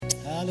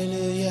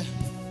Hallelujah.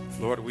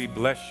 Lord, we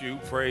bless you,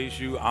 praise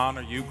you,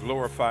 honor you,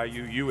 glorify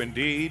you. You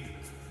indeed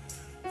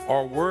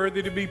are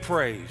worthy to be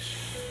praised.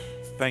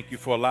 Thank you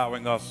for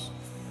allowing us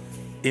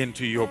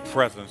into your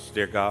presence,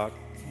 dear God.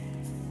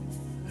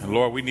 And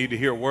Lord, we need to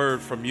hear a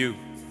word from you.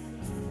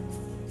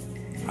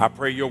 I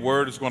pray your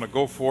word is going to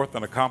go forth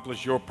and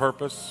accomplish your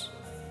purpose.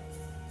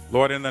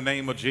 Lord, in the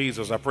name of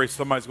Jesus, I pray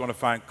somebody's going to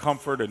find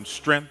comfort and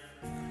strength,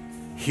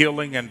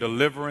 healing and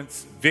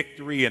deliverance,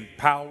 victory and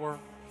power,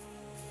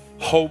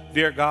 hope,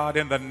 dear God,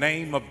 in the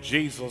name of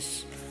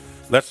Jesus.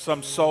 Let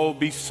some soul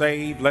be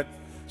saved. Let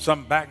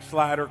some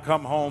backslider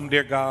come home,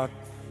 dear God.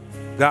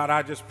 God,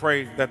 I just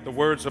pray that the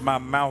words of my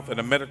mouth and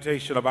the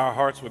meditation of our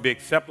hearts would be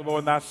acceptable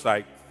in thy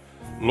sight.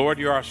 Lord,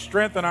 you're our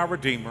strength and our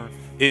Redeemer.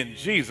 In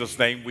Jesus'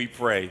 name we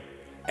pray.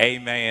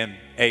 Amen,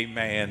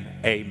 amen,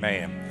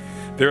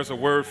 amen. There's a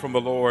word from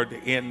the Lord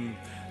in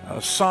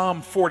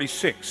Psalm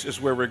 46 is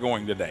where we're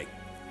going today.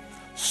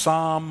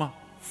 Psalm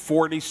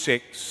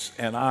 46,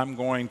 and I'm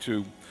going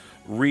to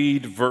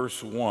read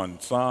verse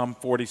 1. Psalm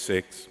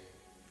 46,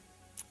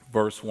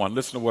 verse 1.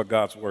 Listen to what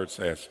God's word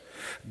says.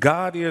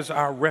 God is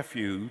our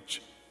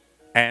refuge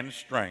and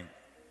strength,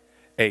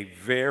 a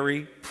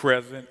very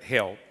present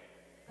help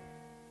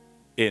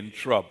in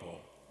trouble.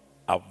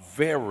 A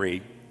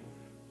very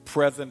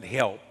present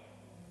help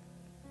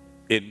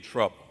in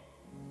trouble.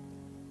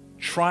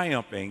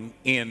 Triumphing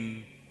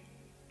in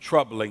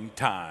troubling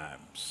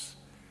times.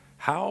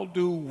 How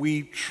do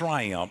we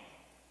triumph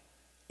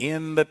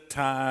in the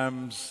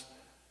times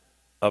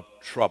of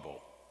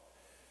trouble?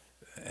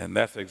 And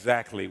that's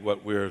exactly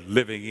what we're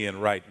living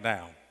in right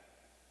now.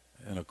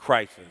 In a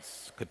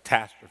crisis,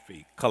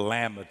 catastrophe,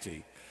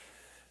 calamity.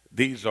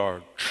 These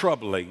are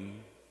troubling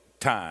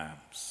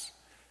times.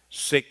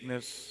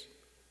 Sickness,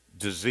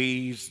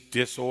 disease,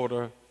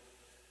 disorder,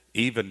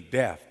 even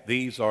death.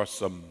 These are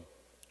some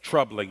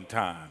troubling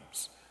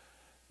times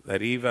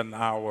that even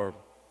our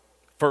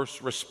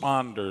first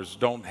responders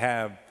don't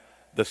have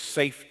the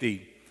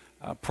safety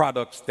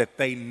products that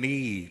they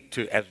need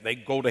to as they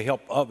go to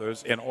help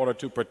others in order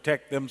to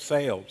protect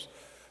themselves.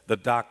 The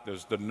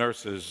doctors, the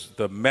nurses,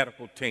 the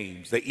medical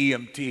teams, the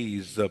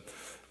EMTs,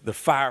 the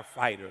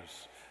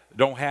firefighters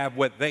don't have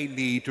what they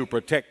need to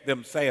protect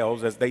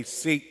themselves as they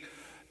seek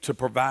to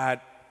provide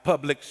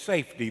public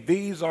safety.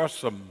 These are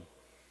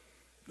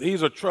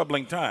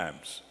troubling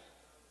times.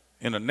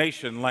 In a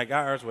nation like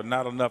ours with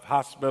not enough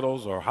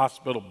hospitals or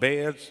hospital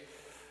beds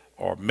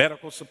or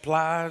medical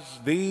supplies,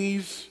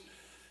 these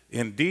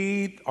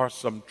indeed are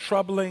some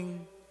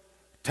troubling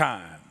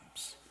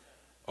times.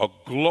 A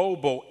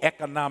global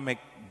economic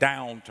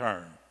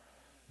downturn.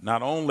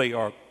 Not only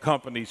are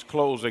companies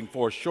closing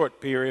for a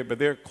short period, but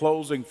they're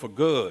closing for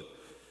good.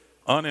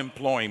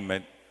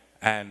 Unemployment,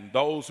 and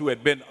those who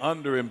had been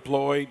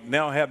underemployed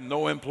now have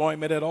no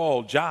employment at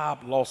all.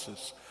 Job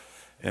losses.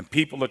 And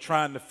people are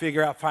trying to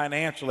figure out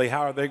financially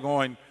how are they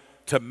going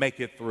to make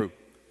it through.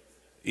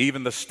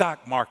 Even the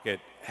stock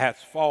market has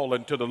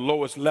fallen to the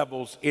lowest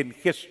levels in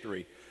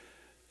history.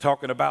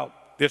 Talking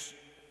about this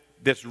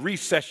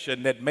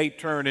recession that may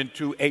turn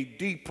into a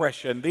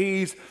depression.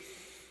 These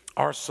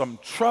are some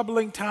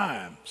troubling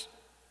times.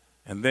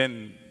 And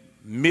then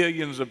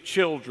millions of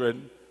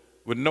children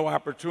with no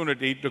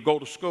opportunity to go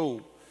to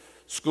school.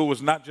 School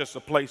is not just a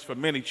place for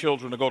many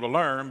children to go to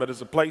learn, but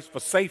it's a place for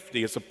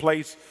safety. It's a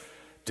place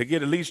to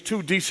get at least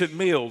 2 decent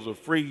meals, a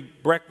free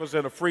breakfast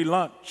and a free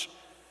lunch,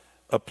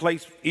 a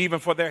place even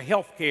for their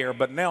health care.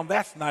 But now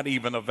that's not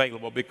even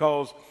available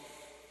because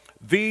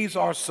these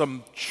are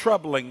some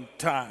troubling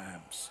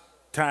times,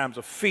 times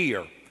of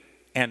fear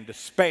and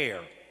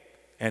despair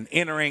and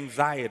inner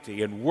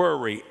anxiety and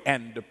worry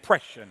and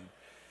depression.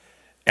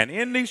 And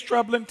in these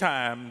troubling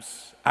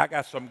times, I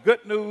got some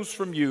good news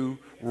from you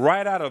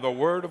right out of the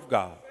Word of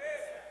God.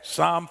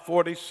 Psalm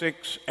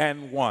 46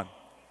 and 1.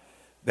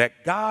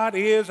 That God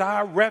is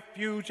our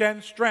refuge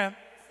and strength.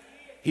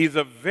 He's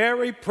a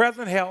very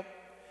present help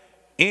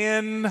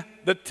in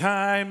the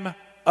time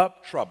of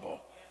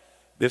trouble.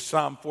 This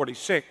Psalm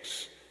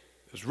 46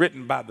 is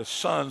written by the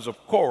sons of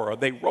Korah.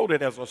 They wrote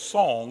it as a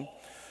song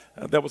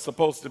that was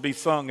supposed to be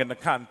sung in the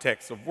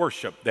context of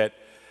worship, that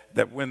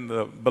when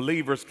the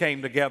believers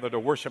came together to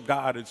worship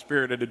God in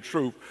spirit and in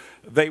truth,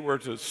 they were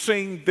to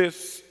sing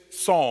this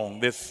song,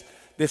 this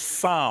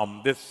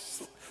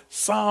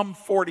Psalm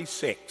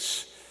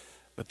 46.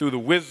 But through the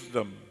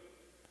wisdom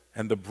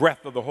and the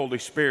breath of the Holy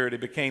Spirit, it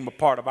became a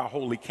part of our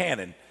holy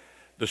canon,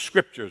 the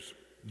scriptures,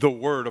 the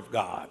Word of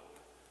God.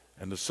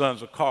 And the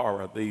sons of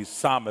Korah, these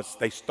psalmists,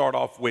 they start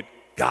off with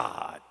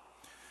God.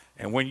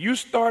 And when you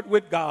start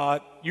with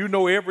God, you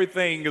know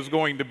everything is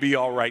going to be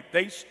all right.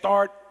 They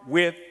start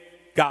with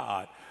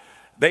God.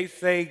 They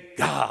say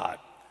God.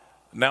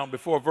 Now,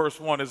 before verse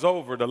 1 is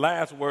over, the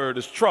last word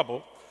is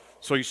trouble.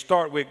 So you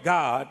start with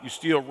God, you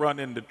still run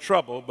into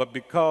trouble, but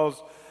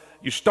because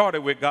you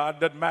started with God,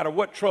 doesn't matter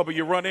what trouble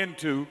you run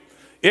into,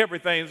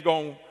 everything's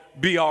going to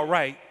be all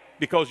right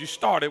because you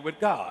started with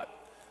God.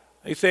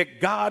 They said,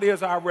 God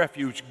is our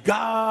refuge.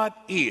 God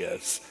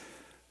is.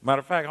 Matter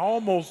of fact, I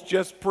almost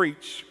just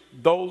preached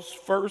those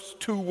first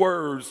 2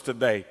 words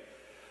today.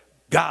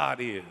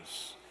 God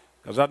is.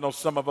 Because I know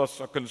some of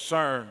us are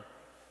concerned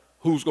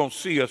who's going to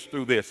see us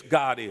through this.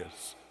 God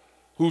is.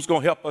 Who's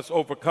going to help us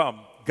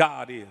overcome?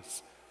 God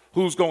is.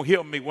 Who's going to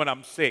heal me when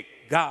I'm sick?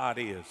 God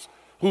is.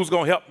 Who's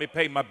going to help me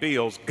pay my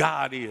bills?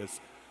 God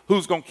is.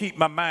 Who's going to keep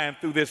my mind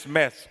through this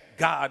mess?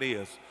 God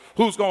is.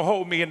 Who's going to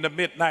hold me in the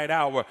midnight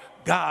hour?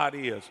 God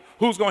is.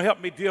 Who's going to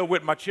help me deal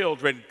with my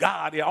children?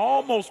 God is. I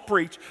almost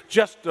preach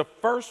just the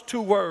first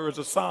two words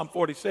of Psalm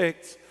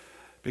 46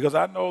 because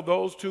I know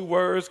those two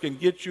words can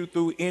get you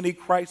through any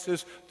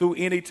crisis, through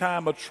any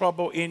time of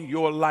trouble in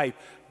your life.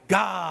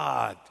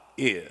 God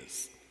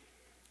is.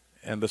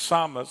 And the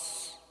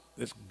psalmist,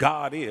 this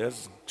God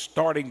is,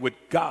 starting with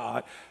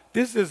God,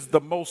 this is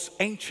the most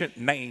ancient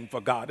name for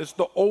God. It's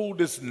the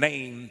oldest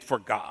name for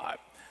God.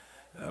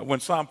 When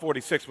Psalm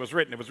 46 was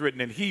written, it was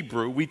written in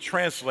Hebrew. We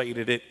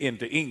translated it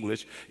into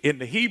English. In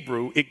the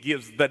Hebrew, it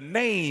gives the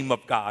name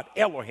of God,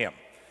 Elohim.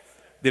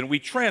 Then we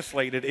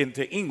translate it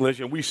into English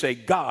and we say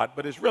God,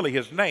 but it's really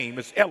his name.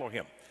 It's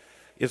Elohim.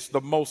 It's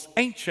the most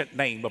ancient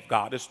name of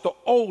God. It's the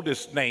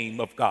oldest name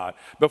of God.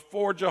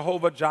 Before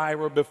Jehovah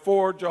Jireh,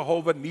 before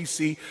Jehovah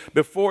Nisi,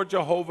 before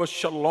Jehovah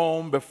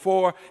Shalom,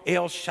 before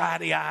El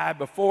Shaddai,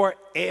 before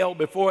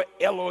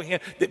Elohim,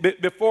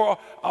 before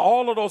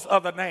all of those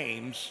other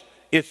names,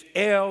 it's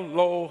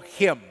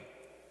Elohim,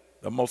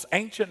 the most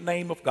ancient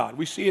name of God.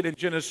 We see it in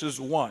Genesis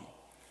 1.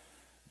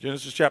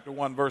 Genesis chapter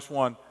 1, verse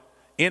 1.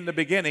 In the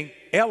beginning,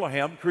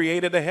 Elohim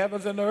created the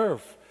heavens and the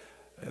earth.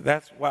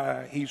 That's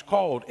why he's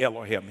called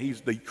Elohim.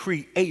 He's the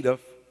creative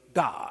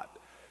God.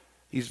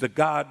 He's the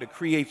God that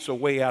creates a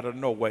way out of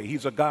no way.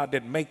 He's a God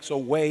that makes a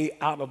way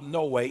out of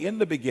no way. In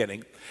the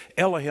beginning,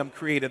 Elohim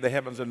created the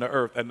heavens and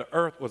the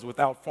earth was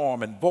without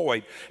form and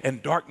void,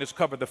 and darkness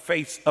covered the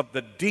face of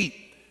the deep.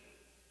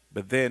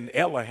 But then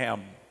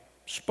Elohim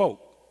spoke,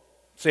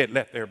 said,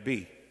 let there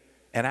be.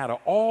 And out of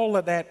all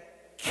of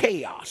that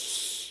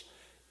chaos,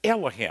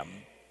 Elohim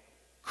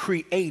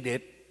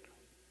created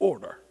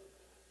order.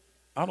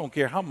 I don't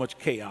care how much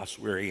chaos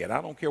we're in.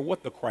 I don't care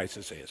what the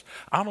crisis is.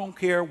 I don't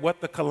care what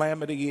the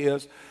calamity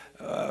is.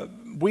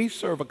 We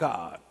serve a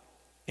God.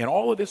 In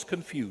all of this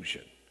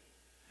confusion,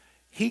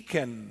 he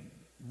can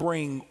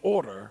bring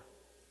order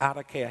out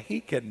of chaos.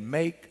 He can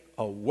make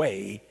a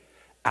way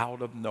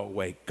out of no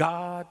way.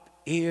 God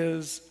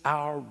is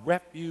our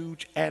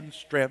refuge and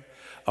strength,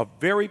 a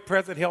very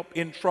present help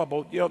in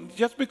trouble. You know,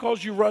 just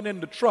because you run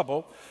into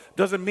trouble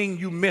doesn't mean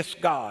you miss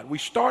God. We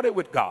started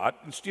with God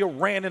and still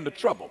ran into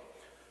trouble.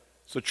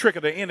 It's a trick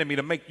of the enemy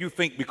to make you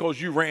think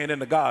because you ran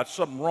into God,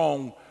 something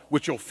wrong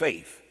with your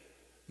faith.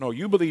 No,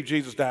 you believe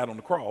Jesus died on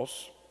the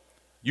cross.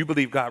 You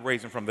believe God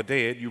raised him from the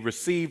dead. You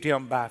received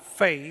him by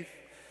faith.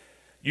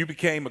 You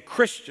became a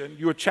Christian.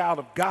 You're a child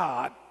of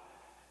God.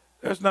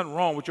 There's nothing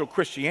wrong with your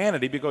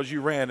Christianity because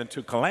you ran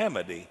into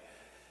calamity.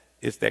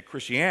 It's that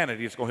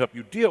Christianity that's going to help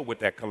you deal with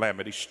that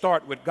calamity.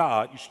 Start with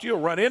God. You still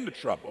run into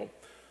trouble,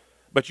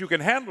 but you can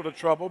handle the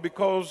trouble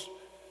because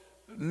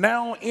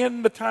now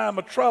in the time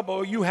of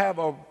trouble, you have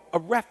a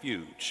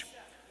refuge,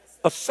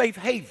 a safe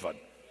haven.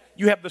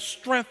 You have the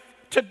strength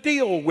to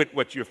deal with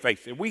what you're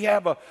facing. We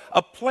have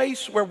a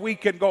place where we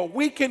can go.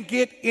 We can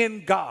get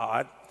in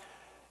God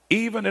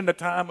even in the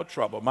time of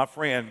trouble. My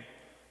friend,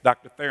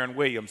 Dr. Theron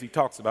Williams, he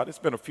talks about, it's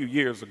been a few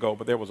years ago,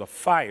 but there was a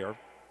fire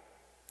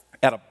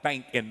at a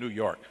bank in New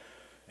York.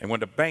 And when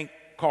the bank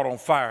caught on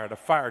fire, the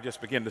fire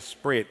just began to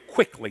spread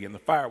quickly, and the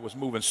fire was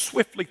moving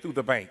swiftly through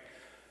the bank.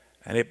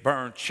 And it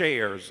burned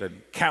chairs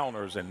and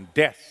counters and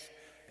desks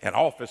and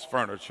office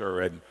furniture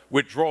and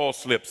withdrawal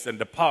slips and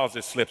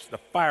deposit slips. The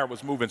fire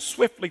was moving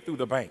swiftly through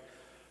the bank.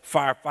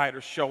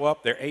 Firefighters show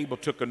up. They're able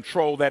to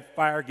control that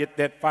fire, get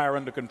that fire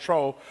under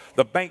control.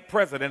 The bank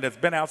president has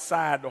been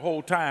outside the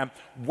whole time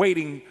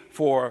waiting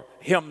for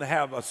him to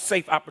have a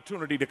safe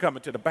opportunity to come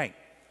into the bank.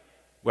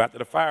 Well, after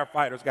the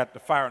firefighters got the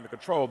fire under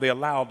control, they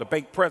allowed the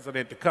bank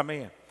president to come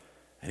in.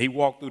 And he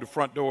walked through the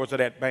front doors of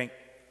that bank,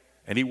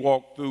 and he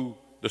walked through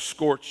the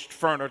scorched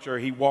furniture.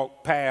 He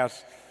walked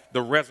past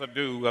the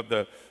residue of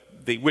the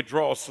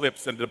withdrawal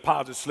slips and the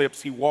deposit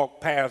slips. He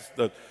walked past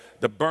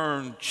the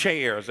burned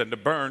chairs and the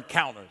burned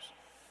counters.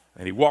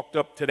 And he walked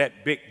up to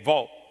that big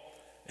vault,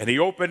 and he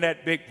opened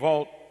that big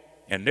vault,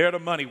 and there the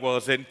money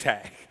was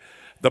intact.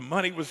 The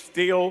money was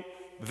still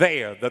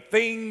there. The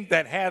thing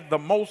that had the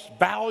most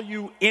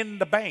value in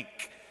the bank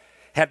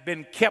had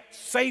been kept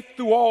safe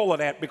through all of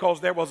that because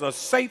there was a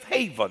safe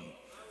haven.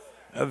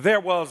 There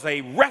was a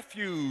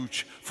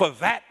refuge for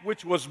that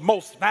which was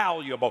most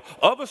valuable.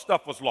 Other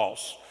stuff was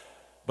lost,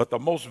 but the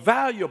most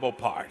valuable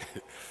part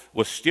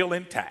was still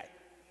intact.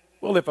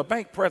 Well, if a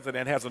bank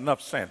president has enough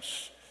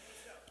sense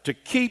to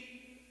keep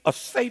a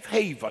safe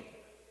haven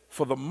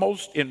for the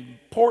most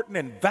important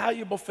and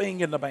valuable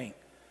thing in the bank,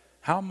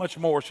 how much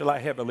more shall our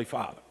Heavenly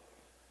Father,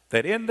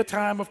 that in the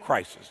time of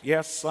crisis,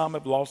 yes, some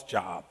have lost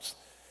jobs.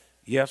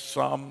 Yes,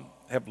 some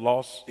have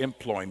lost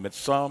employment.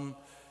 Some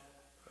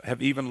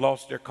have even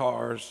lost their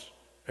cars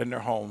and their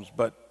homes,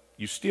 but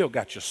you still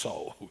got your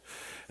soul.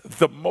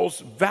 The most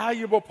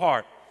valuable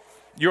part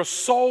Your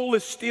soul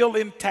is still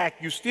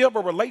intact. You still have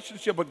a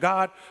relationship with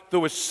God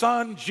through his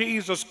son,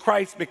 Jesus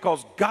Christ,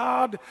 because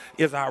God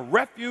is our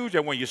refuge.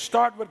 And when you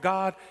start with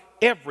God,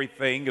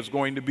 everything is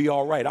going to be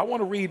all right. I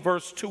want to read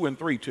verse 2 and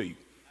 3 to you.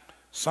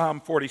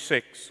 Psalm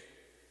 46,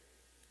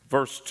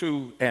 verse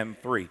 2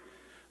 and 3.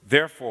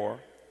 Therefore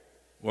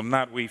will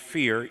not we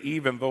fear,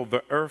 even though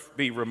the earth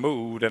be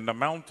removed and the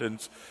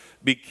mountains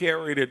be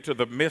carried into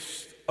the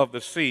midst of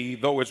the sea,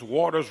 though its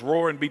waters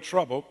roar and be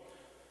troubled,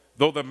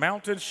 though the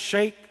mountains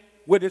shake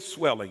with its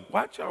swelling.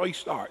 Watch how he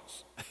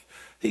starts.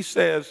 He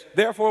says,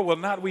 therefore will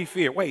not we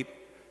fear. Wait,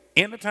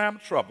 in the time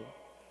of trouble,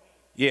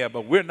 yeah,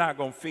 but we're not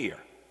going to fear.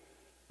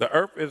 The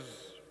earth is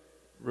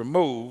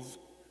removed,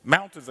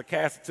 mountains are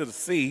cast into the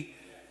sea,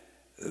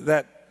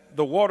 that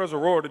the waters are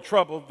roaring to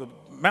trouble, the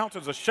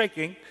mountains are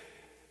shaking,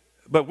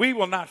 but we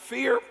will not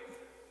fear.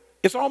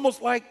 It's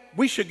almost like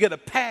we should get a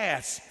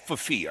pass for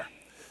fear.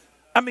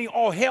 I mean,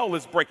 all hell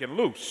is breaking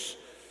loose.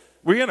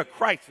 We're in a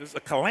crisis, a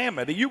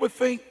calamity. You would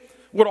think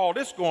with all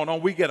this going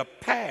on, we get a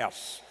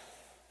pass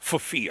for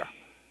fear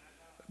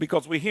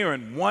because we're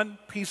hearing one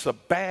piece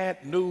of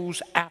bad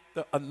news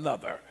after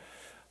another.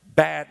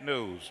 Bad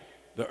news,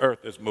 the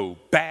earth is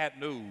moved. Bad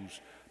news,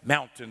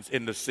 mountains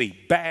in the sea.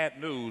 Bad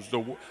news,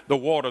 the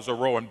waters are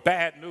roaring.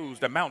 Bad news,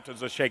 the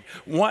mountains are shaking.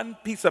 One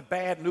piece of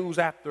bad news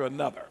after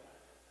another.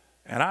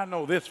 And I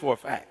know this for a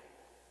fact,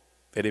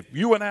 that if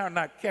you and I are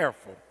not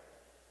careful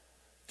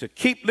to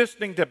keep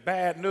listening to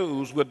bad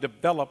news, will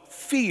develop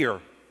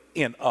fear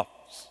in us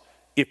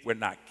if we're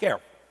not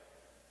careful.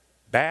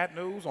 Bad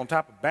news on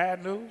top of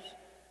bad news,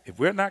 if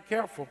we're not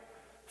careful,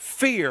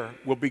 fear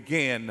will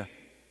begin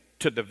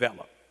to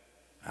develop.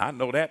 I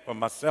know that for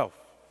myself.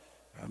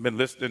 I've been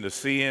listening to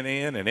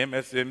CNN and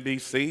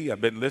MSNBC.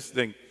 I've been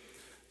listening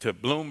to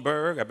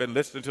Bloomberg. I've been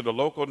listening to the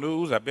local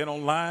news. I've been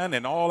online,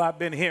 and all I've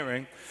been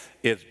hearing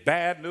is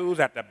bad news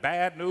after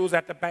bad news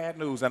after bad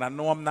news. And I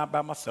know I'm not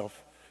by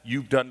myself.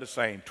 You've done the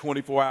same,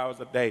 24 hours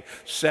a day,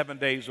 7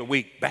 days a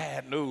week,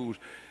 bad news.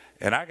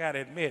 And I got to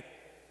admit,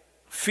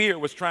 fear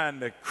was trying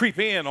to creep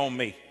in on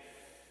me.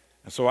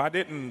 And so I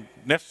didn't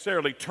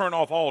necessarily turn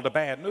off all the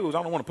bad news.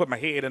 I don't want to put my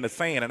head in the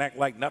sand and act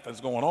like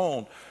nothing's going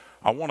on.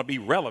 I want to be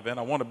relevant.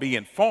 I want to be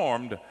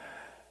informed.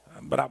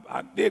 But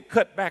I did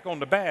cut back on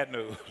the bad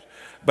news.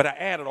 But I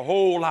added a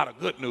whole lot of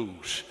good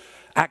news.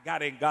 I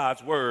got in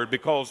God's word,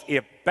 because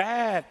if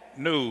bad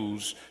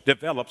news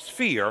develops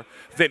fear,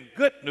 then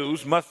good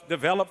news must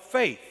develop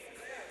faith.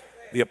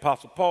 The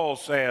Apostle Paul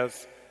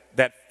says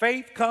that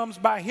faith comes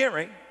by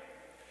hearing,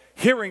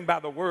 hearing by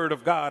the word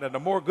of God. And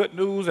the more good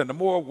news and the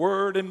more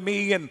word in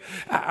me and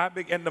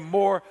the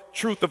more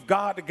truth of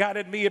God that got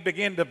in me, it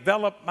began to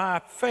develop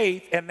my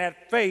faith, and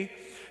that faith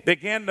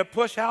began to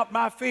push out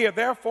my fear.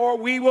 Therefore,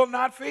 we will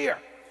not fear.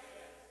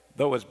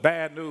 Though it's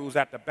bad news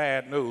after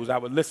bad news, I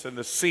would listen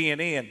to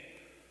CNN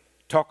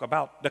talk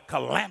about the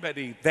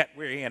calamity that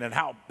we're in and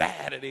how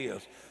bad it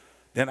is.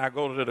 Then I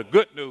go to the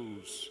good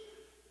news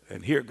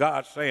and hear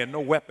God saying, no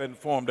weapon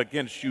formed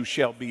against you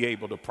shall be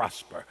able to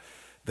prosper.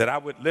 That I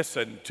would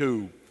listen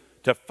to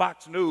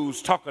Fox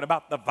News talking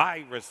about the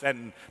virus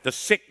and the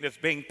sickness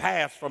being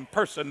passed from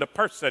person to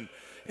person.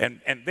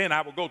 And then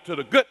I would go to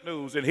the good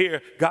news and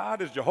hear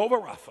God is Jehovah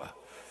Rapha.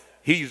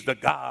 He's the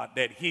God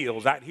that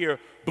heals. I'd hear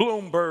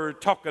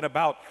Bloomberg talking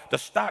about the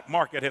stock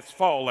market has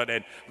fallen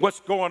and what's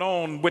going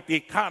on with the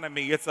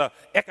economy. It's an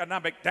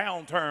economic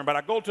downturn. But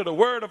I go to the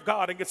word of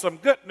God and get some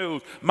good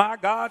news. My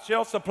God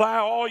shall supply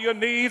all your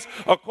needs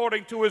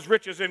according to his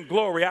riches in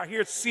glory. I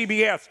hear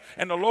CBS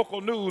and the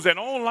local news and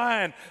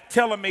online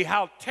telling me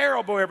how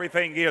terrible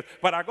everything is.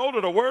 But I go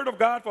to the word of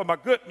God for my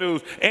good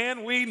news.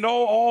 And we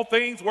know all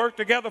things work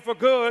together for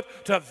good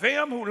to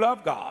them who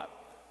love God,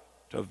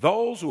 to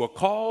those who are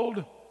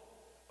called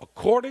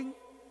according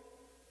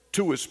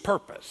to his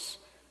purpose.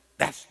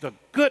 That's the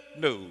good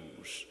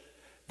news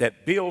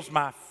that builds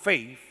my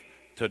faith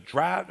to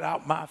drive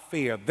out my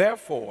fear.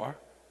 Therefore,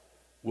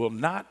 will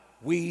not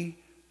we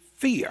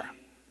fear?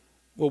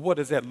 Well, what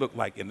does that look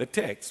like in the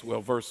text?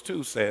 Well, verse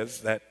 2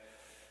 says that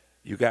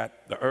you got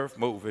the earth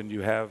moving,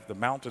 you have the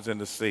mountains in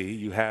the sea,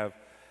 you have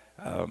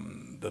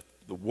the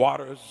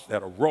waters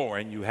that are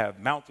roaring, you have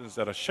mountains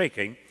that are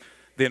shaking.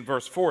 Then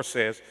verse 4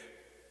 says,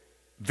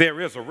 there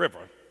is a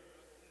river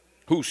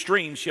whose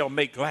streams shall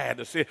make glad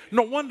the city.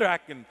 No wonder I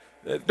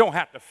don't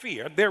have to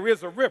fear. There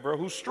is a river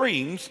whose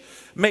streams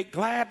make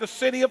glad the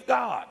city of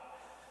God.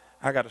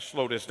 I got to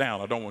slow this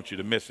down. I don't want you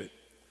to miss it.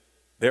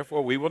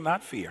 Therefore, we will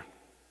not fear.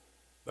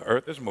 The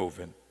earth is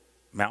moving,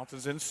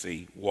 mountains and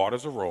sea,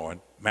 waters are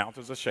roaring,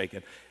 mountains are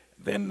shaking.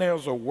 Then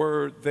there's a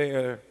word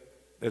there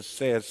that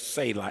says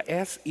Selah,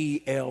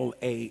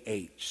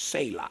 S-E-L-A-H,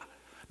 Selah.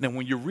 Now,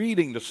 when you're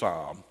reading the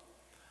psalm,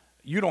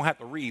 you don't have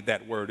to read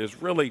that word.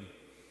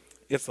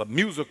 It's a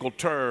musical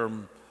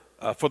term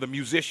for the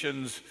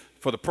musicians,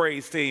 for the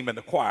praise team and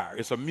the choir.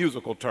 It's a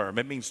musical term.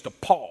 It means to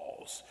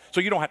pause. So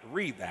you don't have to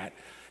read that.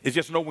 It's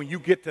just know when you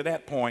get to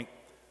that point,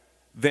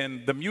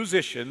 then the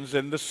musicians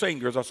and the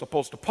singers are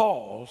supposed to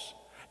pause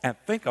and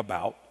think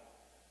about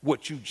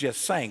what you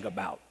just sang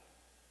about.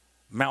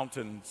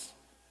 Mountains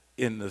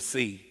in the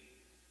sea,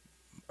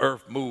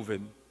 earth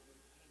moving,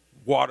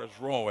 waters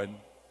roaring,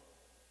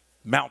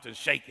 mountains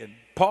shaking.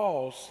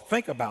 Pause,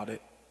 think about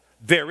it.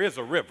 There is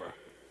a river.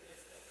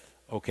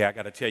 Okay, I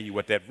got to tell you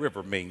what that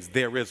river means.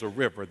 There is a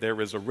river. There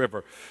is a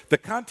river. The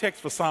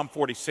context for Psalm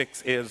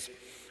 46 is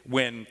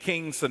when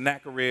King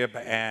Sennacherib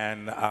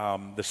and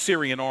the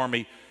Syrian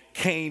army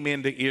came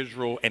into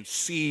Israel and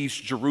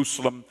seized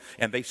Jerusalem,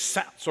 and they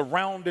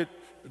surrounded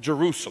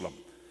Jerusalem,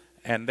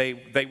 and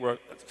they were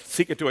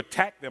seeking to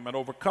attack them and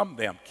overcome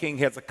them. King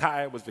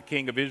Hezekiah was the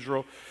king of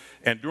Israel,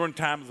 and during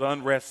times of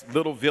unrest,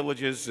 little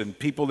villages and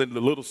people in the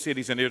little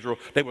cities in Israel,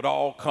 they would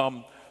all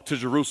come to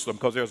Jerusalem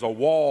because there's a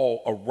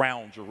wall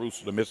around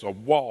Jerusalem. It's a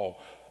wall,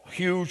 a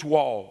huge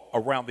wall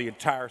around the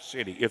entire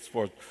city. It's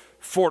for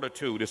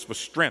fortitude, it's for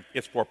strength,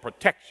 it's for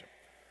protection.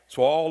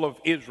 So all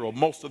of Israel,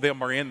 most of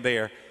them are in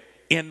there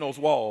in those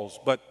walls.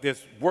 But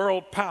this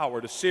world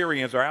power, the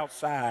Syrians, are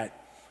outside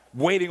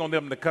waiting on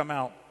them to come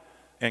out.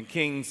 And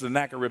King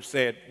Sennacherib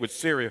said with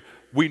Syria,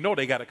 we know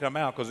they got to come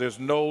out because there's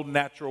no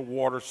natural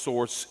water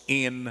source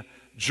in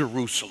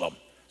Jerusalem.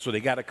 So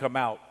they got to come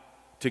out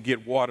to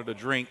get water to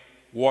drink,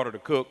 water to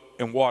cook,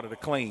 and water to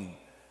clean.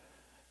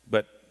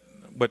 But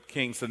what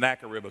King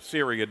Sennacherib of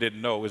Syria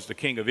didn't know is the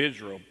king of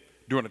Israel,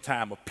 during a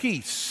time of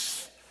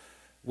peace,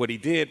 what he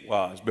did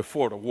was,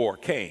 before the war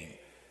came,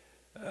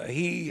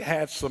 he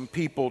had some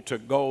people to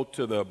go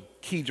to the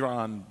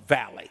Kidron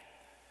Valley.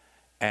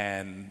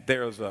 And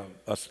there's a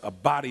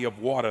body of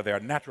water there,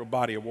 a natural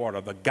body of water,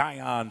 the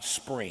Gihon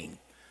Spring.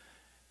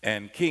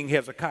 And King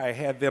Hezekiah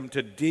had them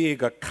to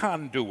dig a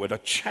conduit, a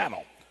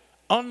channel,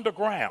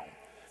 underground,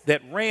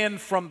 that ran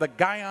from the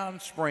Gihon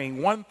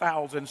Spring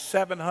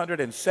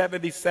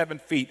 1,777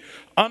 feet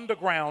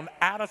underground,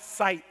 out of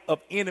sight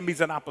of enemies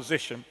and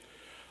opposition,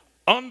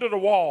 under the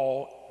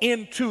wall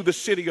into the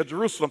city of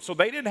Jerusalem. So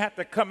they didn't have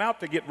to come out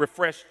to get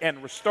refreshed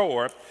and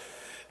restored.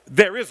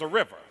 There is a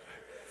river.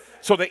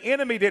 So the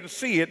enemy didn't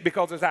see it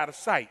because it's out of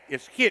sight.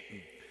 It's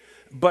hidden.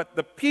 But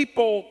the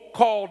people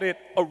called it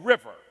a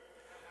river.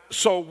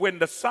 So when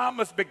the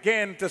psalmist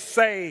began to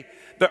say,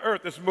 the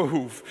earth is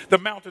moved, the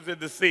mountains in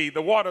the sea,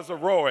 the waters are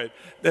roaring,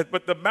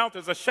 but the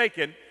mountains are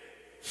shaking,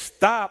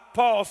 stop,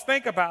 pause,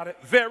 think about it.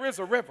 There is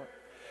a river.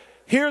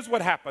 Here's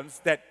what happens,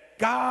 that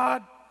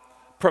God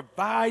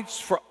provides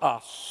for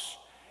us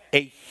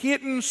a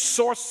hidden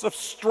source of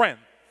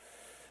strength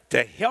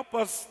to help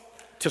us,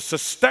 to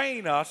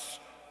sustain us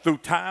through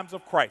times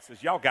of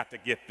crisis. Y'all got to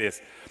get this.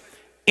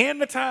 In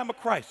the time of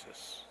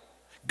crisis,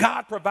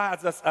 God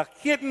provides us a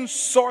hidden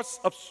source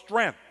of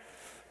strength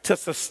to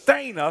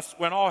sustain us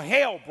when all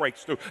hell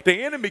breaks through.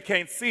 The enemy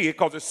can't see it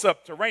because it's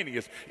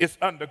subterraneous. It's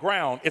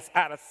underground. It's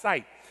out of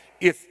sight.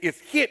 It's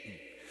hidden.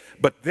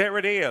 But there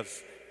it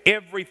is.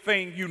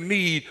 Everything you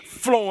need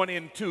flowing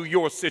into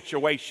your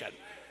situation.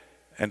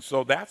 And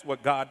so that's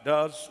what God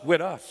does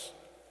with us.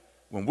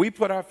 When we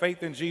put our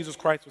faith in Jesus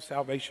Christ for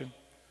salvation,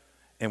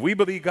 and we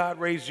believe God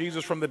raised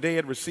Jesus from the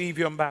dead, receive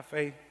him by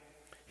faith,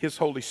 his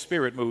Holy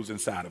Spirit moves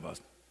inside of us.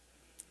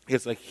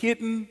 It's a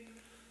hidden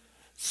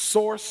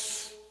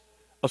source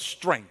of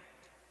strength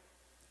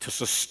to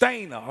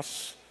sustain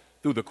us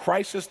through the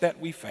crisis that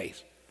we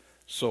face.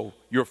 So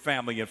your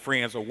family and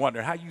friends are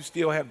wondering how you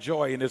still have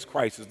joy in this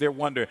crisis. They're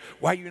wondering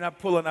why you're not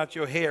pulling out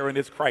your hair in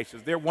this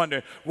crisis. They're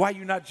wondering why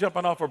you're not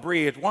jumping off a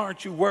bridge. Why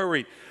aren't you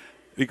worried?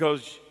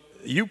 Because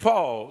you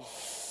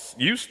pause,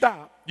 you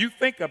stop, you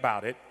think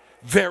about it.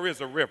 There is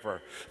a river.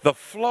 The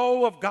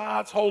flow of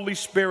God's Holy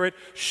Spirit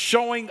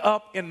showing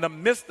up in the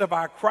midst of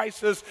our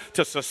crisis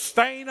to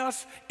sustain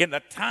us in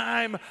the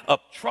time of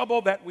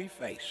trouble that we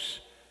face.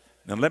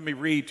 Now let me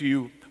read to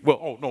you,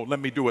 let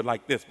me do it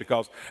like this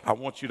because I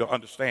want you to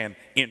understand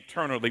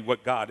internally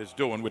what God is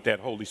doing with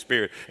that Holy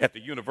Spirit. At the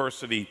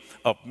University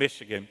of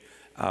Michigan,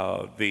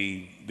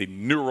 the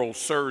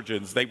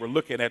neurosurgeons, they were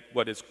looking at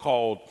what is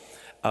called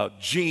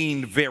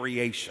gene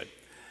variation.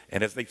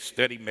 And as they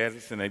study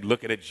medicine, they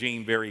look at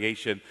gene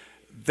variation,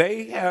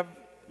 they have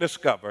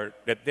discovered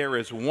that there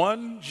is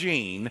one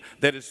gene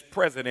that is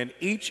present in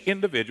each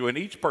individual, in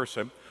each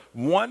person,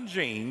 one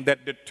gene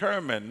that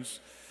determines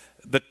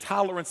the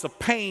tolerance of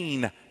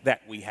pain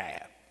that we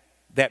have.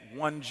 That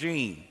one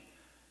gene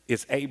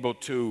is able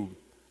to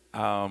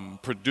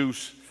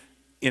produce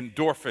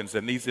endorphins,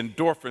 and these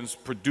endorphins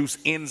produce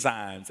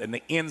enzymes, and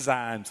the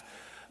enzymes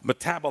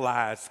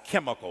metabolize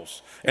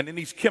chemicals, and then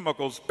these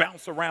chemicals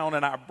bounce around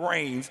in our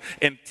brains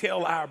and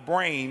tell our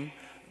brain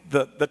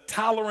the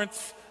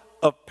tolerance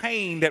of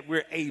pain that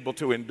we're able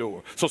to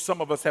endure. So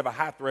some of us have a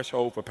high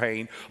threshold for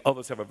pain,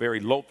 others have a very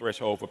low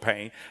threshold for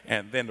pain,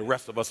 and then the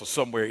rest of us are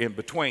somewhere in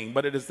between.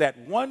 But it is that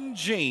one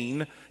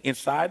gene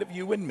inside of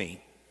you and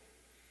me,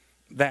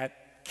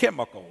 that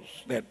chemicals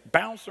that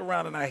bounce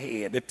around in our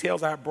head that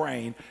tells our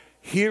brain,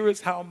 here is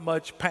how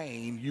much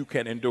pain you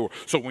can endure.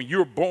 So when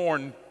you're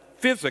born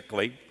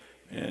physically,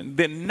 and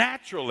then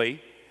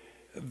naturally,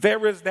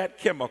 there is that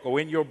chemical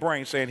in your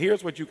brain saying,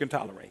 here's what you can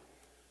tolerate.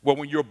 Well,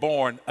 when you're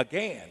born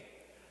again,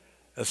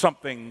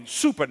 something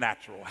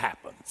supernatural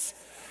happens.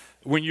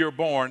 When you're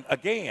born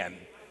again,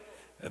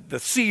 the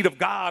seed of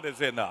God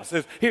is in us.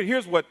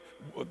 Here's what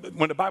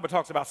when the Bible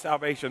talks about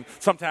salvation,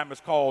 sometimes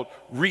it's called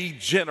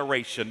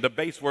regeneration. The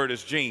base word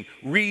is gene,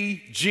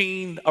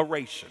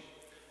 regeneration.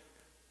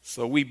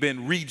 So we've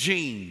been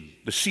regened.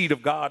 The seed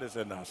of God is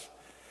in us.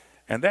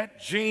 And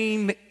that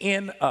gene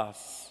in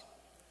us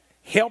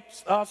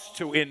helps us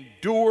to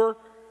endure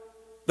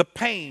the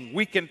pain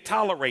we can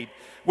tolerate.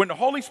 When the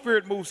Holy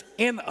Spirit moves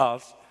in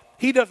us,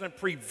 he doesn't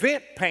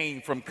prevent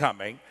pain from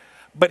coming,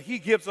 but he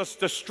gives us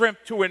the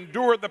strength to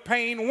endure the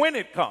pain when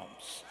it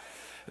comes.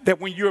 That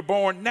when you're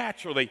born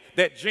naturally,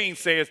 that gene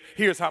says,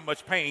 here's how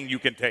much pain you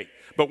can take.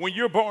 But when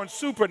you're born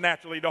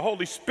supernaturally, the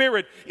Holy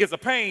Spirit is a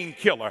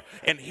painkiller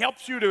and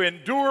helps you to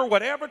endure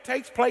whatever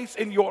takes place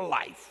in your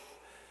life.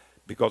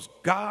 Because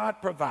God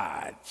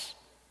provides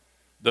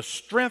the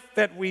strength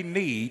that we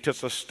need to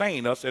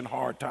sustain us in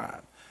hard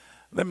times.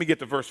 Let me get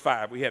to verse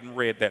 5. We hadn't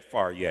read that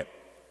far yet.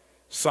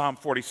 Psalm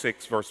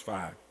 46, verse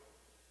 5.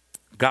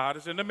 God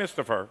is in the midst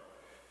of her.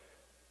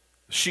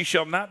 She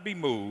shall not be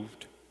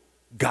moved.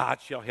 God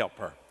shall help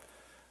her.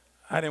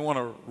 I didn't want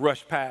to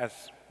rush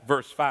past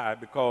verse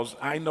 5 because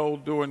I know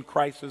during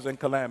crisis and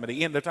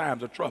calamity, in the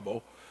times of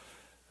trouble,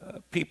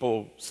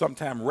 people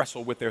sometimes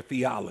wrestle with their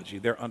theology,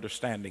 their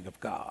understanding of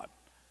God.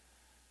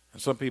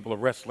 And some people are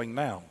wrestling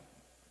now.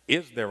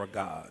 Is there a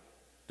God?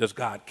 Does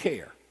God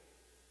care?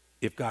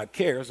 If God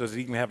cares, does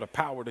he even have the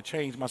power to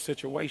change my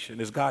situation?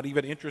 Is God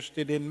even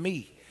interested in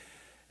me?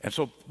 And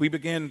so we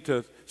begin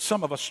to,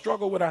 some of us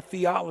struggle with our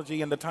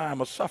theology in the time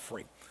of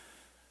suffering.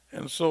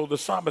 And so the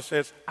psalmist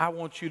says, I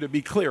want you to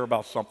be clear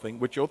about something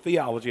with your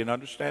theology and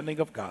understanding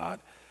of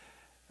God,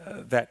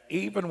 that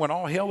even when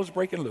all hell is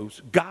breaking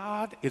loose,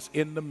 God is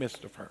in the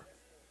midst of her.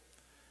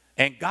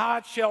 And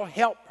God shall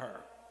help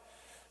her.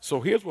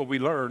 So here's what we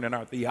learn in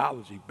our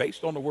theology.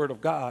 Based on the word of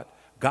God,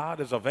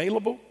 God is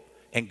available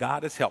and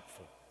God is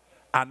helpful.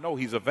 I know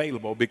he's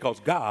available because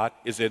God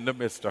is in the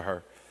midst of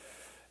her.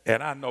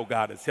 And I know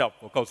God is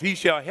helpful because he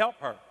shall help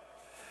her.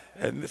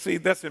 And see,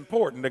 that's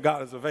important that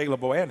God is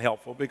available and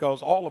helpful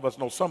because all of us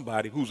know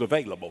somebody who's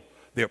available.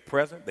 They're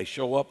present. They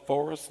show up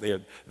for us.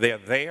 They're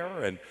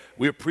there, and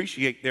we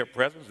appreciate their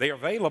presence. They're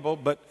available,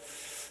 but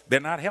they're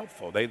not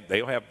helpful. They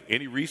don't have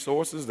any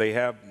resources. They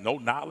have no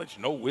knowledge,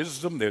 no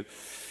wisdom,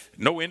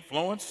 no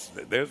influence.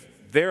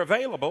 They're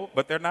available,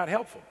 but they're not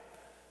helpful.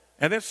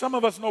 And then some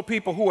of us know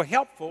people who are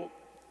helpful.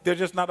 They're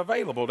just not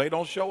available. They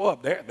don't show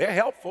up. They're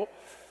helpful.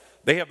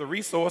 They have the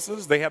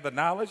resources, they have the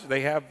knowledge,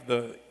 they have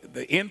the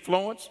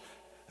influence,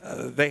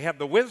 they have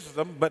the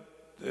wisdom, but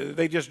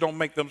they just don't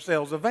make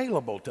themselves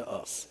available to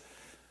us.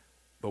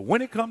 But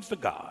when it comes to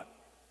God,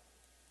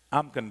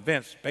 I'm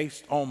convinced,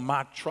 based on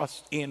my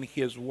trust in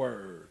his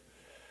word,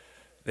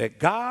 that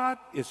God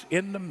is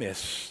in the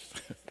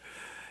midst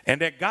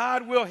and that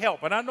God will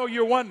help. And I know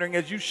you're wondering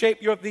as you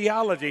shape your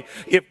theology,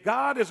 if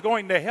God is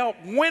going to help,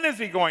 when is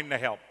he going to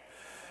help?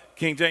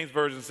 King James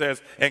Version says,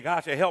 and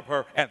God shall help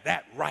her, and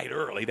that right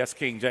early. That's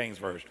King James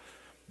Version.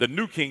 The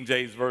New King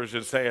James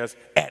Version says,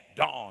 at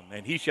dawn,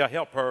 and he shall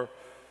help her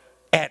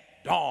at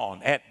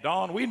dawn. At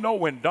dawn, we know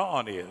when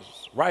dawn is,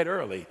 right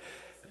early.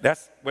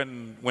 That's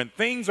when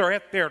things are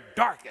at their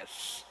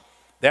darkest.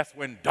 That's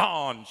when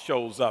dawn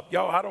shows up.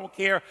 Yo, I don't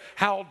care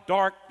how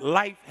dark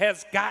life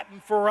has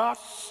gotten for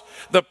us.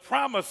 The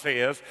promise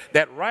is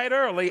that right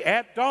early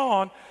at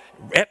dawn,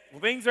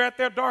 things are at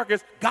their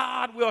darkest,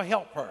 God will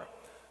help her.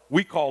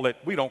 We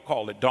don't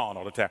call it dawn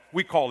all the time.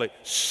 We call it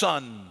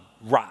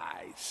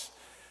sunrise.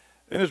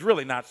 And it's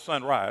really not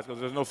sunrise because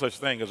there's no such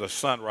thing as a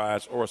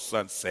sunrise or a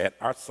sunset.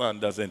 Our sun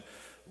doesn't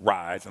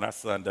rise and our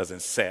sun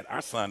doesn't set.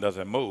 Our sun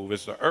doesn't move.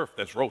 It's the earth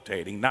that's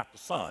rotating, not the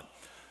sun.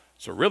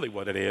 So really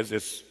what it is,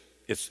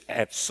 it's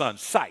at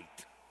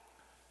sunsight.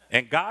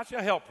 And God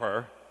shall help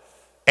her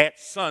at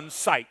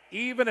sunsight,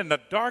 even in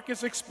the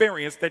darkest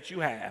experience that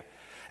you have.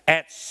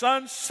 At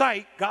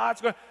sunsight,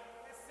 God's going to,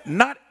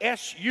 not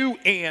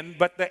S-U-N,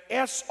 but the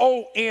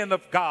S-O-N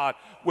of God.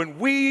 When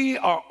we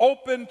are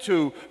open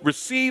to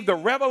receive the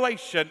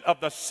revelation of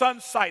the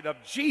sunsight of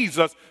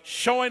Jesus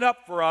showing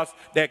up for us,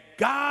 that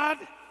God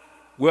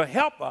will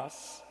help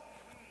us,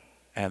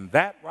 and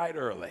that right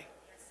early.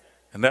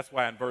 And that's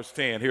why in verse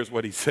 10, here's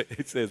what he says.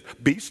 It says,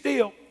 be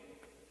still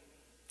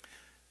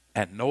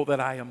and know that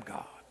I am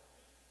God.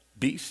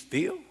 Be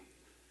still.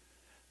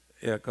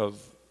 Yeah,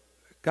 because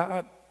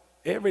God,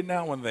 every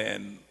now and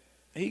then,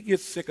 he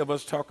gets sick of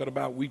us talking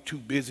about we too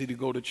busy to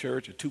go to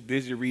church, or too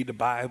busy to read the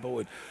Bible,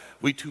 and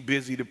we too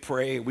busy to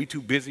pray, and we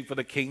too busy for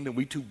the kingdom,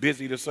 we too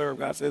busy to serve.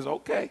 God says,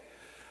 okay,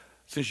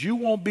 since you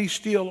won't be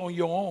still on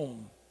your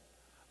own,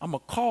 I'm going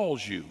to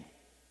cause you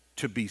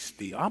to be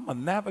still. I'm going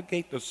to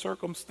navigate the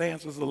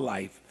circumstances of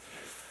life.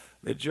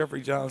 That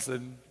Jeffrey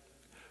Johnson,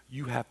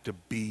 you have to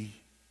be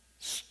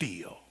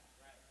still.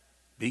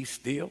 Be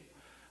still.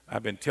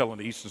 I've been telling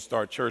the Eastern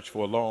Star Church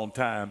for a long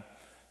time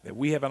that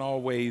we haven't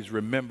always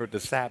remembered the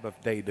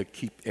Sabbath day to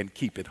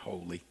keep it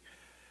holy.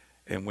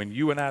 And when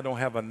you and I don't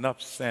have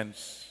enough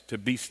sense to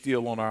be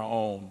still on our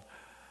own,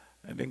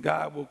 and then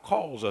God will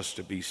cause us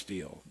to be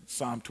still.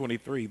 Psalm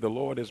 23, the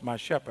Lord is my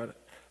shepherd,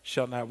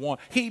 shall not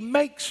want. He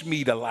makes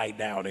me to lie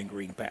down in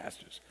green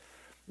pastures.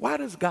 Why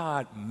does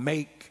God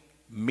make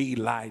me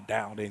lie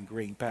down in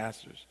green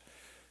pastures.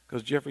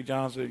 Because Jeffrey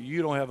John said,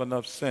 you don't have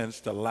enough sense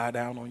to lie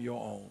down on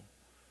your own.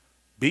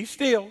 Be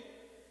still.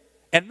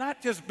 And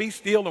not just be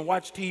still and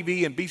watch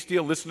TV and be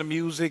still, listen to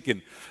music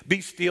and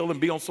be still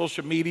and be on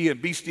social media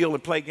and be still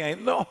and play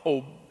games.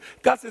 No.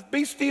 God says,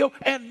 be still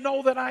and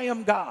know that I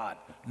am God.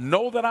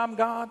 Know that I'm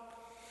God.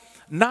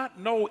 Not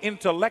know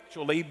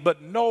intellectually,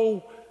 but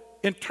know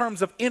in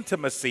terms of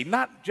intimacy.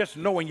 Not just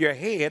know in your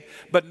head,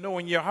 but know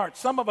in your heart.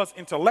 Some of us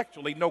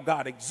intellectually know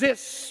God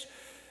exists,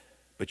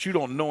 but you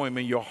don't know him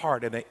in your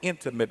heart in an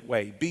intimate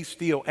way. Be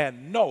still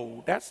and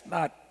know. That's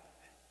not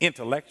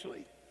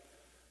intellectually.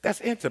 That's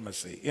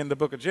intimacy. In the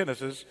book of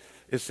Genesis,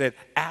 it said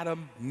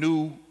Adam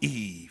knew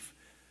Eve.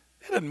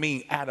 That doesn't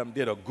mean Adam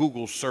did a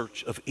Google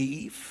search of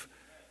Eve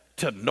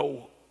to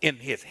know in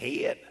his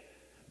head.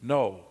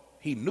 No,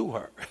 he knew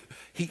her.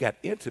 He got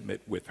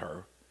intimate with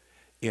her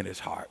in his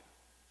heart.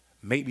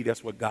 Maybe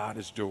that's what God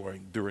is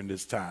doing during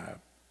this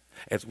time.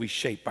 As we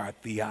shape our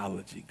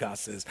theology, God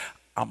says,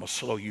 I'm going to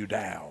slow you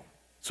down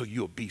so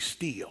you'll be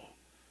still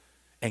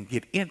and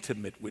get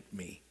intimate with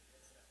me.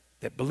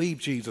 That believe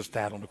Jesus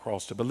died on the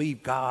cross, to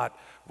believe God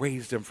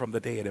raised him from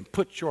the dead, and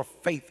put your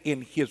faith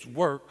in his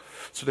work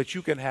so that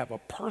you can have a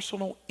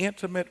personal,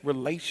 intimate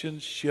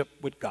relationship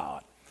with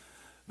God.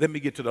 Let me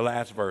get to the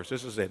last verse.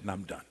 This is it, and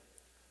I'm done.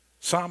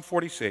 Psalm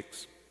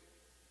 46,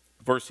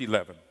 verse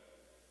 11.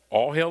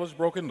 All hell is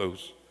broken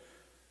loose.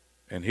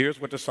 And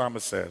here's what the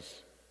psalmist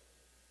says.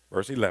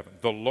 Verse 11.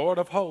 The Lord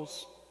of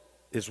hosts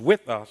is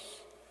with us.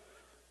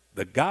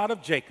 The God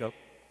of Jacob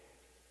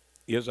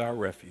is our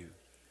refuge.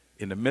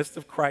 In the midst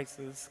of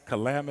crisis,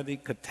 calamity,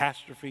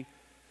 catastrophe,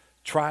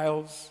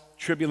 trials,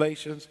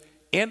 tribulations,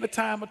 in the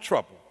time of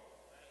trouble,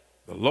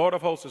 the Lord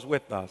of hosts is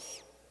with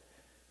us.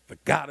 The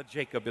God of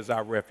Jacob is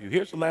our refuge.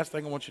 Here's the last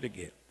thing I want you to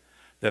get.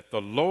 That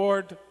the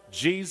Lord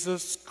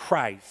Jesus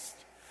Christ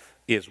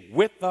is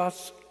with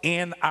us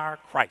in our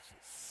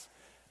crisis.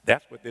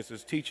 That's what this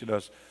is teaching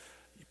us.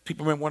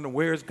 People have been wondering,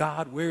 where is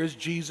God? Where is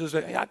Jesus?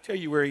 I tell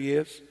you where he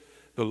is.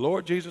 The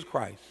Lord Jesus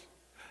Christ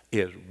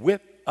is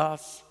with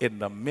us in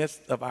the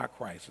midst of our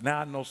crisis. Now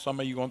I know some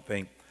of you are going to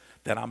think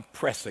that I'm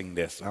pressing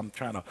this. I'm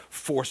trying to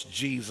force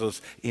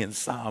Jesus in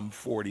Psalm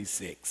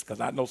 46.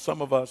 Because I know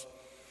some of us,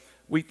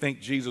 we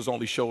think Jesus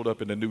only showed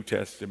up in the New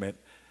Testament.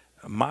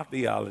 My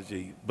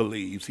theology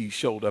believes he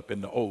showed up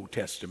in the Old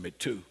Testament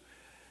too.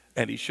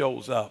 And he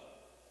shows up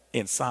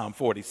in Psalm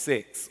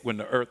 46 when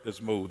the earth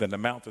is moved and the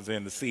mountains are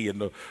in the sea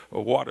and the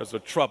waters are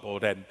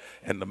troubled and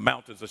the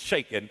mountains are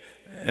shaken,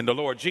 and the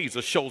Lord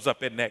Jesus shows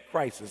up in that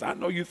crisis. I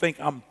know you think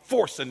I'm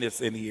forcing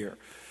this in here,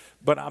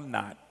 but I'm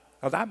not,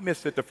 because I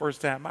missed it the first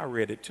time I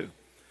read it too.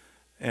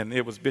 And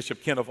it was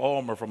Bishop Kenneth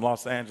Ulmer from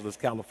Los Angeles,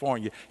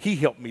 California. He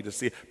helped me to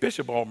see it.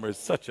 Bishop Ulmer is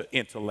such an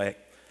intellect.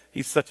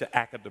 He's such an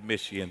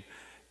academician,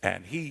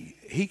 and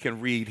he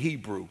can read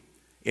Hebrew.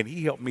 And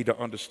he helped me to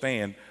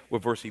understand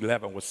what verse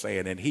 11 was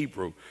saying in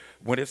Hebrew.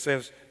 When it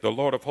says the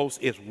Lord of hosts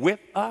is with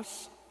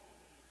us,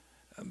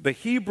 the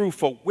Hebrew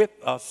for with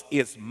us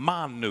is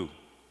Manu.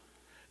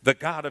 The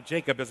God of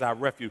Jacob is our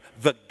refuge.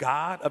 The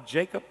God of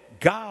Jacob,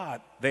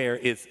 God there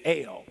is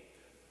El.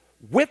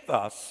 With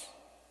us,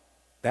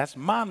 that's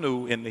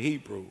Manu in the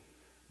Hebrew.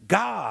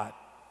 God,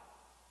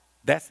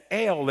 that's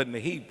El in the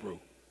Hebrew.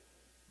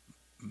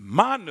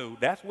 Manu,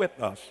 that's with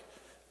us.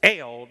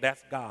 El,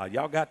 that's God.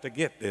 Y'all got to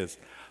get this.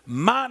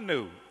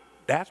 Manu,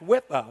 that's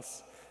with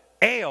us.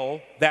 El,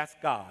 that's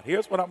God.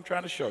 Here's what I'm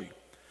trying to show you.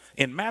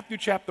 In Matthew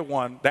chapter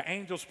 1, the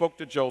angel spoke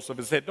to Joseph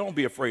and said, don't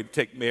be afraid to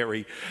take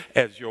Mary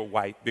as your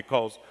wife,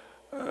 because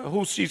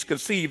who she's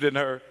conceived in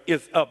her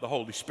is of the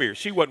Holy Spirit.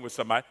 She wasn't with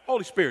somebody.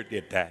 Holy Spirit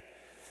did that.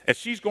 And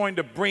she's going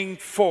to bring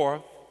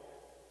forth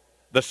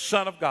the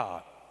Son of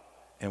God.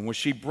 And when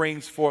she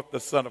brings forth the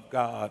Son of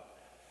God,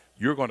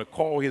 you're going to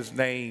call his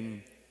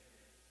name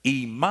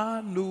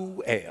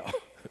Emmanuel.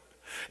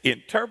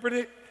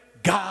 Interpreted,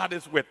 God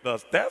is with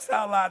us. That's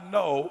how I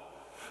know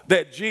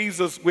that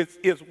Jesus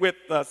is with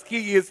us.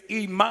 He is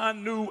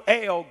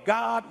Emmanuel,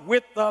 God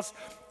with us,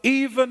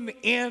 even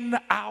in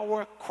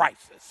our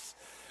crisis.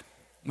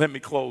 Let me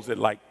close it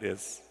like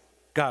this.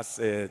 God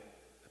said,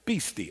 be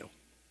still.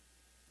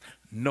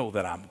 Know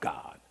that I'm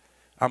God.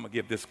 I'm going to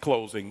give this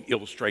closing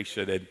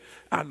illustration, and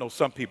I know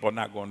some people are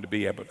not going to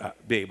be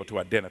able to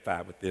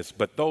identify with this,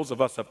 but those of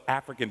us of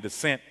African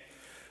descent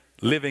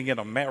living in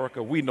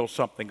America, we know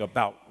something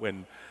about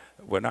when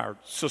our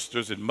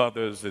sisters and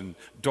mothers and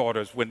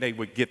daughters, when they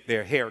would get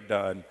their hair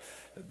done,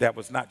 that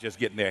was not just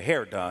getting their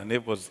hair done.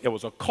 It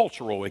was a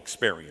cultural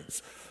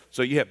experience.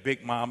 So you have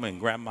big mama and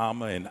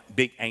grandmama and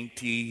big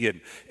auntie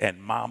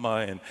and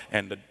mama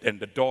and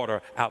the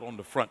daughter out on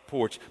the front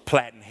porch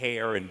plaiting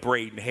hair and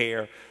braiding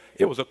hair.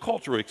 It was a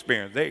cultural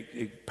experience.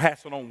 They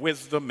passing on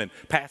wisdom and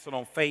passing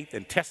on faith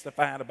and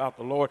testifying about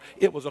the Lord.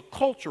 It was a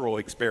cultural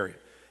experience.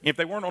 If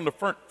they weren't on the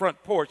front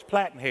porch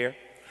plaiting hair,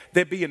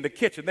 they'd be in the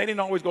kitchen. They didn't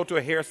always go to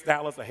a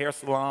hairstylist, a hair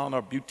salon, or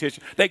a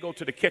beautician. They go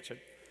to the kitchen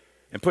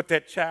and put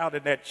that child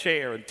in that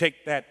chair and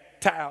take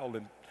that towel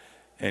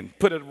and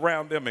put it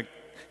around them and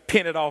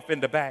pin it off in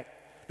the back.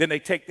 Then they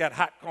take that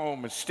hot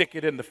comb and stick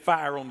it in the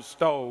fire on the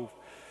stove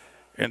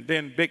And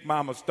then Big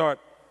Mama start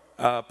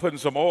putting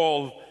some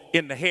oil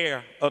in the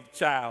hair of the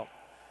child.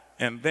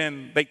 And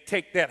then they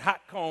take that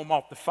hot comb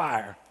off the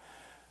fire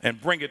and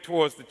bring it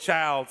towards the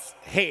child's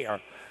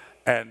hair.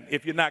 And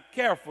if you're not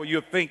careful,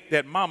 you'll think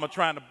that mama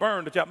trying to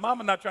burn the child.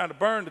 Mama not trying to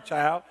burn the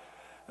child,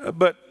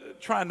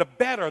 but trying to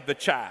better the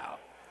child,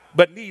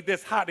 but need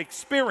this hot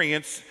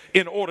experience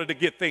in order to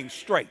get things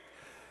straight.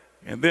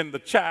 And then the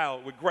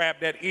child would grab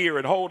that ear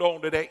and hold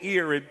on to that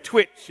ear and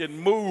twitch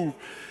and move.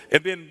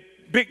 And then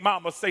Big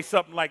Mama say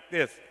something like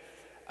this,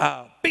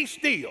 be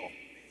still.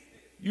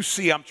 You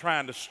see, I'm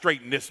trying to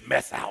straighten this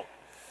mess out.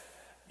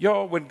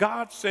 Y'all, when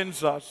God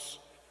sends us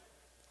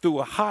through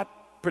a hot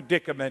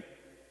predicament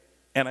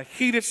and a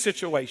heated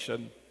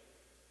situation,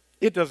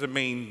 it doesn't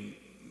mean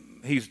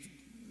he's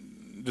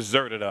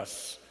deserted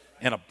us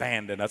and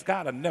abandoned us.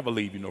 God will never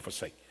leave you nor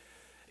forsake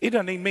you. It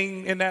doesn't even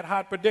mean in that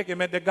hot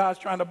predicament that God's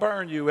trying to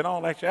burn you. In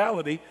all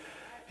actuality,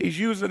 he's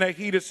using that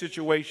heated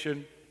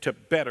situation to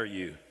better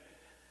you.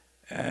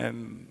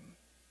 And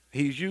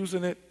he's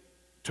using it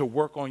to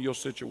work on your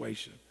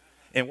situation.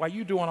 And while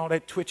you're doing all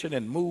that twitching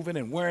and moving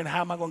and worrying,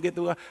 how am I going to get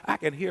through it? I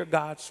can hear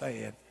God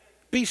saying,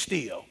 be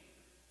still.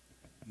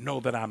 Know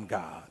that I'm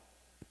God.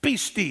 Be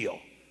still.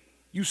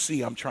 You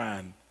see I'm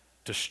trying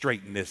to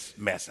straighten this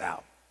mess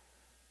out.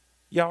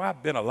 Y'all,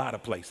 I've been a lot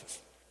of places.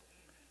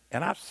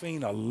 And I've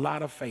seen a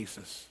lot of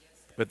faces.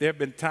 But there have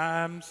been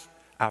times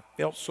I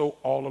felt so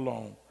all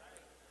alone.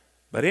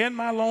 But in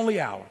my lonely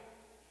hour,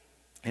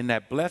 in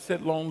that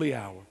blessed lonely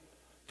hour,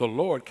 the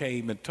Lord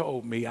came and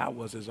told me I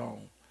was his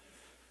own.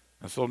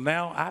 And so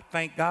now I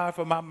thank God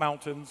for my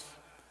mountains,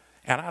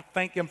 and I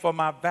thank him for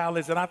my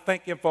valleys, and I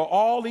thank him for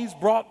all he's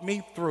brought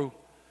me through.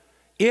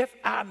 If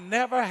I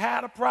never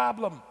had a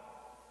problem,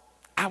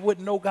 I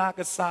wouldn't know God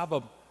could solve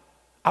them.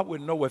 I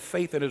wouldn't know what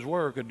faith in his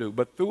word could do.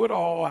 But through it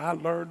all, I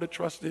learned to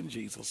trust in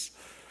Jesus.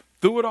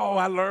 Through it all,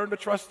 I learned to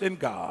trust in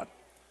God.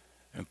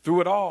 And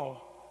through it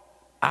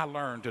all, I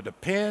learned to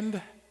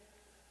depend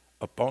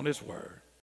upon his word.